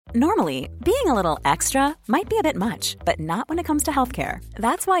Normally, being a little extra might be a bit much, but not when it comes to healthcare.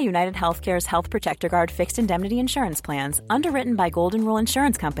 That's why United Healthcare's Health Protector Guard fixed indemnity insurance plans, underwritten by Golden Rule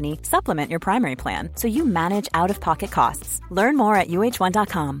Insurance Company, supplement your primary plan so you manage out-of-pocket costs. Learn more at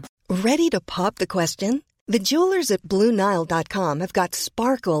uh1.com. Ready to pop the question? The jewelers at BlueNile.com have got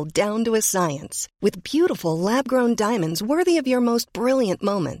sparkle down to a science with beautiful lab-grown diamonds worthy of your most brilliant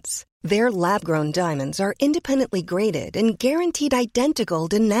moments. Their lab-grown diamonds are independently graded and guaranteed identical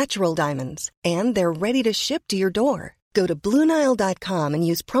to natural diamonds. And they're ready to ship to your door. Go to BlueNile.com and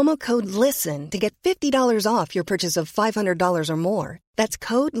use promo code LISTEN to get $50 off your purchase of $500 or more. That's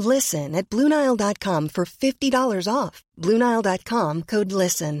code LISTEN at BlueNile.com for $50 off. BlueNile.com, code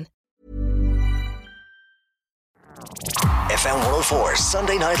LISTEN. FM 104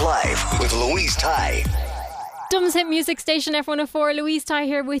 Sunday Night Live with Louise Ty. Dumb's Hit Music Station F104, Louise Ty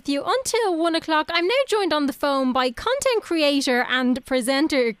here with you until 1 o'clock. I'm now joined on the phone by content creator and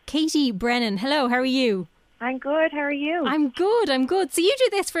presenter Katie Brennan. Hello, how are you? I'm good, how are you? I'm good. So you do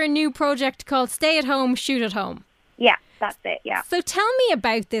this for a new project called Stay at Home, Shoot at Home. Yeah, that's it, yeah. So tell me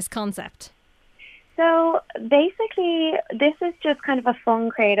about this concept. So basically, this is just kind of a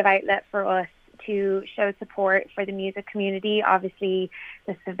fun creative outlet for us to show support for the music community. Obviously,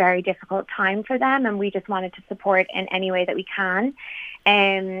 this is a very difficult time for them, and we just wanted to support in any way that we can.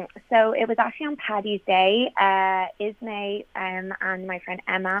 So it was actually on Paddy's Day. Ismay and my friend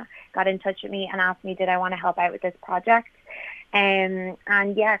Emma got in touch with me and asked me did I want to help out with this project. And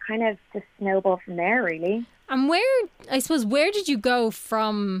yeah, kind of just snowballed from there, really. And where did you go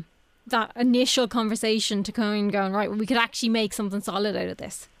from that initial conversation to going, right, well, we could actually make something solid out of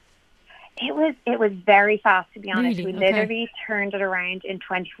this? It was very fast, to be honest. Really? We literally turned it around in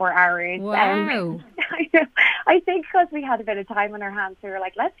 24 hours. Wow. I know. I think because we had a bit of time on our hands, we were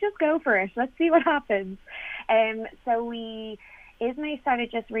like, let's just go for it. Let's see what happens. So Ismay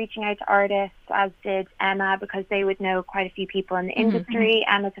started just reaching out to artists, as did Emma, because they would know quite a few people in the industry.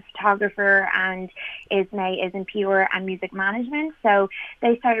 Emma's a photographer and Ismay is in PR and music management. So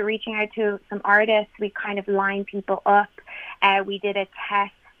they started reaching out to some artists. We kind of lined people up. We did a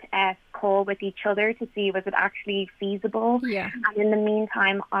test call with each other to see was it actually feasible. Yeah. And in the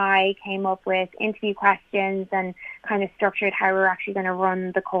meantime, I came up with interview questions and kind of structured how we were actually going to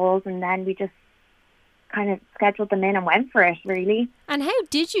run the calls, and then we just kind of scheduled them in and went for it, really. And how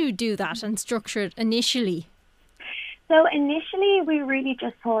did you do that and structure it initially? So initially, we really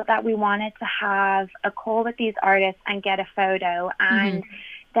just thought that we wanted to have a call with these artists and get a photo. And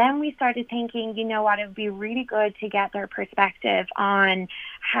then we started thinking, you know what, it would be really good to get their perspective on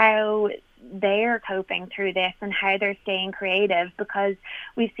how they're coping through this and how they're staying creative, because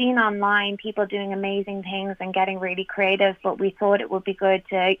we've seen online people doing amazing things and getting really creative, but we thought it would be good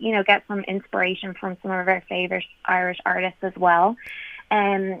to, you know, get some inspiration from some of our favourite Irish artists as well.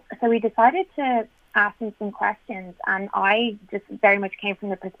 So we decided to ask them some questions, and I just very much came from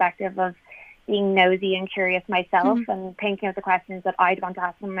the perspective of being nosy and curious myself and thinking of the questions that I'd want to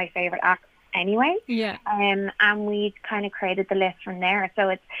ask some of my favourite acts anyway. Yeah. And we kind of created the list from there. So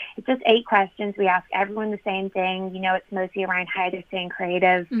it's just 8 questions. We ask everyone the same thing. You know, it's mostly around how they're staying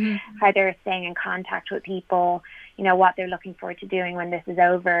creative, how they're staying in contact with people, you know, what they're looking forward to doing when this is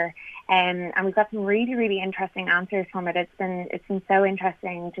over. And we've got some really, really interesting answers from it. It's been so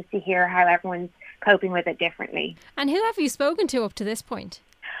interesting just to hear how everyone's coping with it differently. And who have you spoken to up to this point?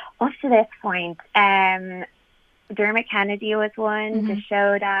 Up to this point, Dermot Kennedy was one,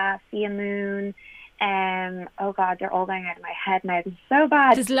 Deshoda, Fia Moon, oh God, they're all going out of my head now. It's so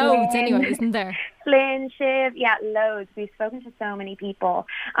bad. There's loads anyway, isn't there? Flynn, Shiv, yeah, loads. We've spoken to so many people.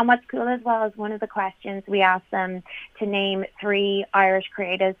 And what's cool as well is one of the questions we asked them to name 3 Irish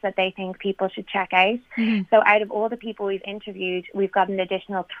creatives that they think people should check out. So out of all the people we've interviewed, we've got an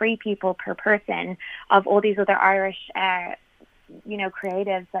additional 3 people per person of all these other Irish you know,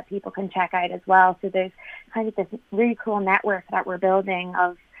 creatives that people can check out as well. So there's kind of this really cool network that we're building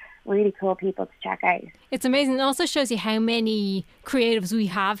of really cool people to check out. It's amazing. It also shows you how many creatives we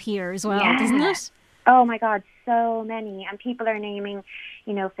have here as well, doesn't it? Oh my God, so many. And people are naming,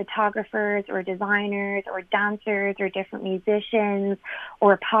 you know, photographers or designers or dancers or different musicians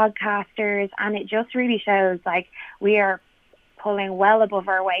or podcasters. And it just really shows like we are pulling well above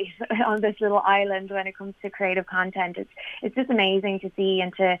our weight on this little island when it comes to creative content. It's just amazing to see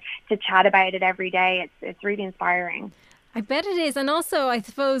and to chat about it every day. It's really inspiring. I bet it is. And also, I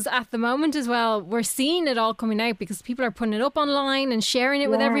suppose at the moment as well, we're seeing it all coming out because people are putting it up online and sharing it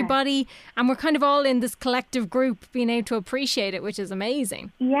with everybody. And we're kind of all in this collective group being able to appreciate it, which is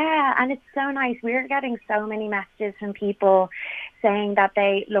amazing. Yeah, and it's so nice. We're getting so many messages from people saying that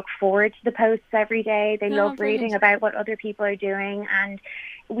they look forward to the posts every day. They love reading about what other people are doing. And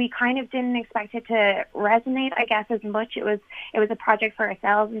we kind of didn't expect it to resonate, I guess, as much. It was a project for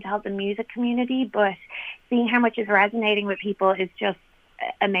ourselves and to help the music community, but seeing how much is resonating with people is just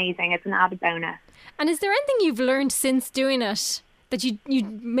amazing. It's an added bonus. And is there anything you've learned since doing it that you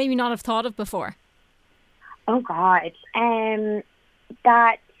maybe not have thought of before? Oh God,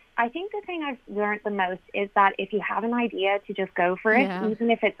 that I think the thing I've learned the most is that if you have an idea, to just go for it, even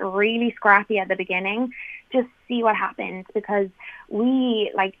if it's really scrappy at the beginning, just see what happens, because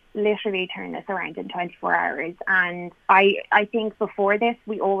we literally turned this around in 24 hours. And I think before this,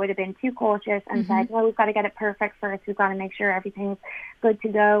 we all would have been too cautious and said, no, we've got to get it perfect first. We've got to make sure everything's good to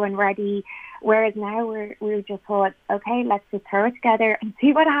go and ready. Whereas now we just thought, okay, let's just throw it together and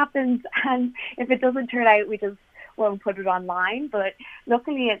see what happens. And if it doesn't turn out, we just won't put it online. But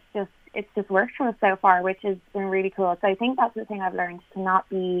luckily it's just worked for us so far, which has been really cool. So I think that's the thing I've learned, to not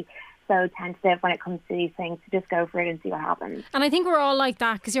be so tentative when it comes to these things, to just go for it and see what happens. And I think we're all like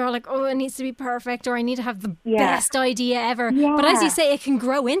that, because you're all like, oh, it needs to be perfect, or I need to have the best idea ever. But as you say, it can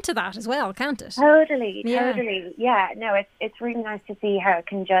grow into that as well, can't it? Totally. Yeah, no, it's really nice to see how it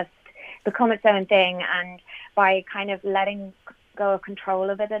can just become its own thing, and by kind of letting go of control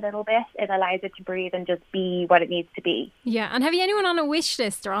of it a little bit, it allows it to breathe and just be what it needs to be. Yeah. And have you anyone on a wish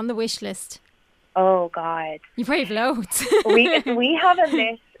list or on the wish list? Oh God, you probably have loads. we have a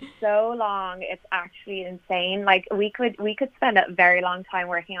list so long, it's actually insane. Like we could spend a very long time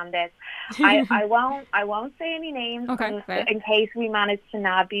working on this. I won't say any names, in case we manage to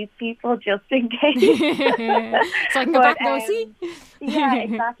nab these people, just in case. So I can go back and go see. Yeah,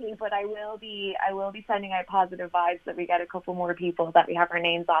 exactly. But I will be sending out positive vibes that we get a couple more people that we have our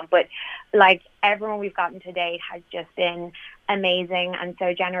names on. But everyone we've gotten to date has just been amazing and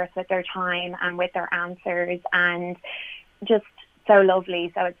so generous with their time and with their answers, and just so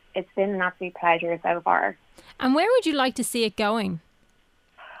lovely. So it's been an absolute pleasure so far. And where would you like to see it going?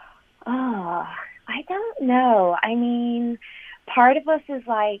 Oh, I don't know. I mean, part of us is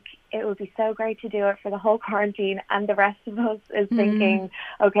like, it would be so great to do it for the whole quarantine, and the rest of us is thinking,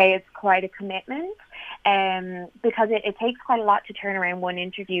 okay, it's quite a commitment, because it takes quite a lot to turn around one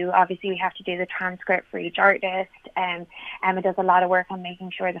interview. Obviously, we have to do the transcript for each artist, and Emma does a lot of work on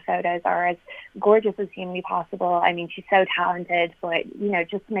making sure the photos are as gorgeous as humanly possible. I mean, she's so talented, but,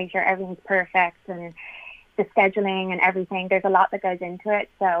 just to make sure everything's perfect, and the scheduling and everything, there's a lot that goes into it.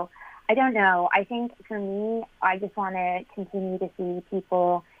 So I don't know. I think for me, I just want to continue to see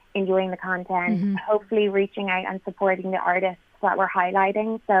people enjoying the content, hopefully reaching out and supporting the artists that we're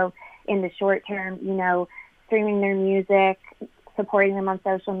highlighting. So in the short term, streaming their music, supporting them on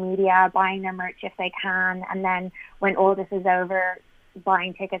social media, buying their merch if they can, and then when all this is over,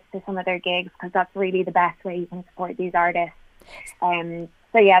 buying tickets to some of their gigs, because that's really the best way you can support these artists.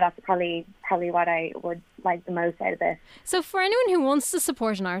 So yeah, that's probably what I would like the most out of this. So for anyone who wants to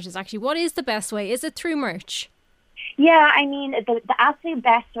support an artist, actually, what is the best way? Is it through merch? Yeah, I mean, the absolute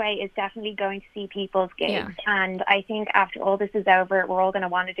best way is definitely going to see people's gigs. Yeah. And I think after all this is over, we're all going to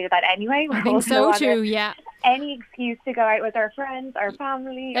want to do that anyway. I think so too, yeah. Any excuse to go out with our friends, our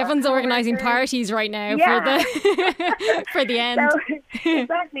family. Everyone's organising parties right now for the end. So,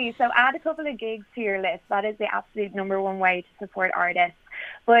 exactly. So add a couple of gigs to your list. That is the absolute number one way to support artists.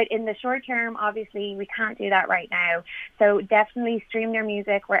 But in the short term, obviously, we can't do that right now. So definitely stream their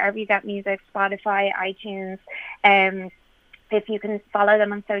music wherever you get music, Spotify, iTunes. If you can follow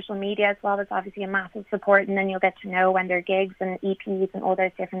them on social media as well, that's obviously a massive support, and then you'll get to know when their gigs and EPs and all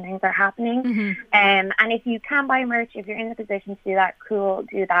those different things are happening. And if you can buy merch, if you're in the position to do that, cool,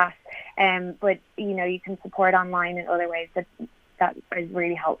 do that. But, you can support online in other ways that is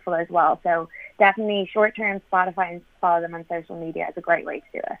really helpful as well. So definitely short-term Spotify, and follow them on social media is a great way to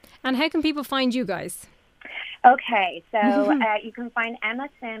do it. And how can people find you guys? Okay, so you can find Emma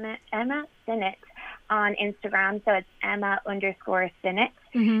Sinnott on Instagram, so it's Emma_Sinnott.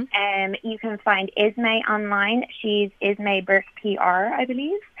 You can find Ismay online. She's Ismay Burke PR, I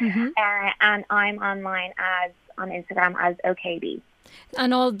believe. And I'm online on Instagram as OKB.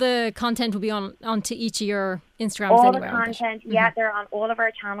 And all the content will be onto each of your Instagrams all anyway. All the content, they're on all of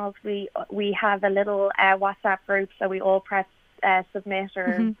our channels. We have a little WhatsApp group, so we all press submit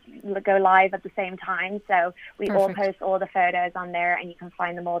or go live at the same time. So we all post all the photos on there, and you can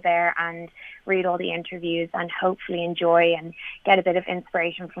find them all there and read all the interviews and hopefully enjoy and get a bit of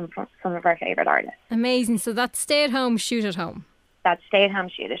inspiration from some of our favourite artists. Amazing. So that's Stay at Home, Shoot at Home. That's Stay at Home,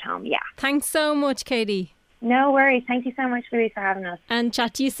 Shoot at Home, yeah. Thanks so much, Katie. No worries. Thank you so much, Louise, for having us. And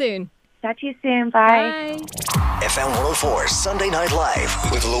chat to you soon. Chat to you soon. Bye. FM 104 Sunday Night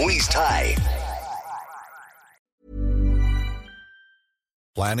Live with Louise Ty.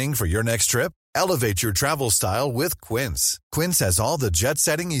 Planning for your next trip? Elevate your travel style with Quince. Quince has all the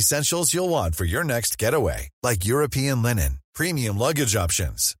jet-setting essentials you'll want for your next getaway, like European linen, premium luggage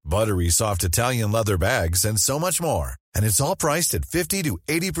options, buttery soft Italian leather bags, and so much more. And it's all priced at 50 to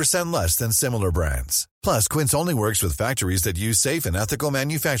 80% less than similar brands. Plus, Quince only works with factories that use safe and ethical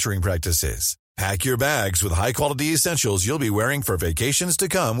manufacturing practices. Pack your bags with high-quality essentials you'll be wearing for vacations to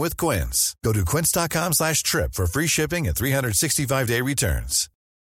come with Quince. Go to quince.com/trip for free shipping and 365-day returns.